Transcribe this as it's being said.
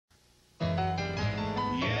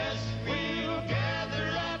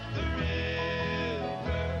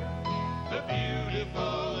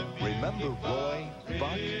Remember Roy,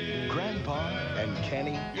 Buck, Grandpa, and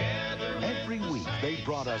Kenny? Every week they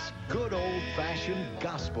brought us good old-fashioned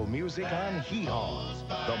gospel music on Hee Haw,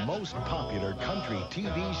 the most popular country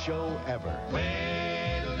TV show ever.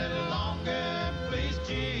 Wait a little longer, please,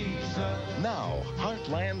 Jesus. Now,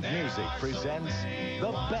 Heartland Music presents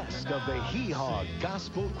the best of the Hee Haw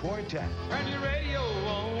Gospel Quartet. Turn your radio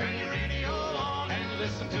on. Turn your radio on and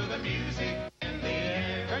listen to the music in the air.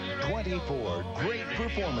 24 great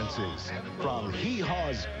performances from Hee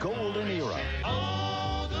Haw's golden era.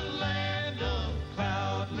 Oh, the land of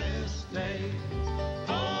cloudless days.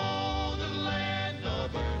 Oh, the land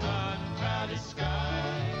of an unclouded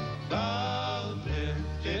sky. Love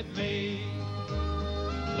lifted me.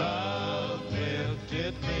 Love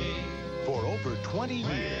lifted me. For over 20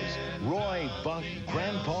 years, Roy, Buck,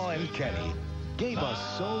 Grandpa, and Kenny gave us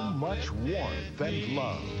so much warmth and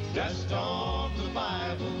love. Dust on the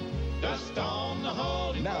Bible, dust on the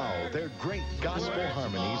Holy Now, their great gospel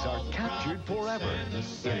harmonies are captured forever in this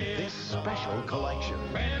special collection.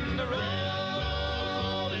 When the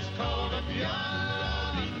road is cold up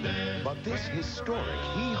yonder. But this historic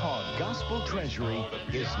Hee Haw gospel treasury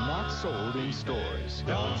is not sold in stores.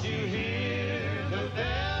 Don't you hear the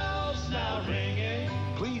bells now ringing?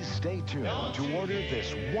 Please stay tuned to order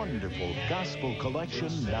this wonderful gospel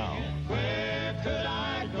collection now. Where could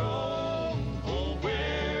I go? Oh,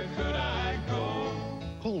 where could I go?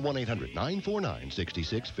 Call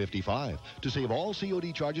 1-800-949-6655 to save all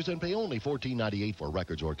COD charges and pay only $14.98 for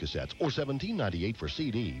records or cassettes or $17.98 for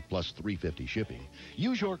CD plus $3.50 shipping.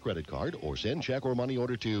 Use your credit card or send check or money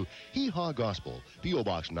order to Hee Haw Gospel, P.O.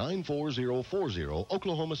 Box 94040,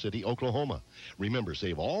 Oklahoma City, Oklahoma. Remember,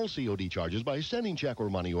 save all COD charges by sending check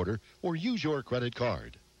or money order or use your credit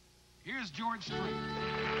card. Here's George Strait.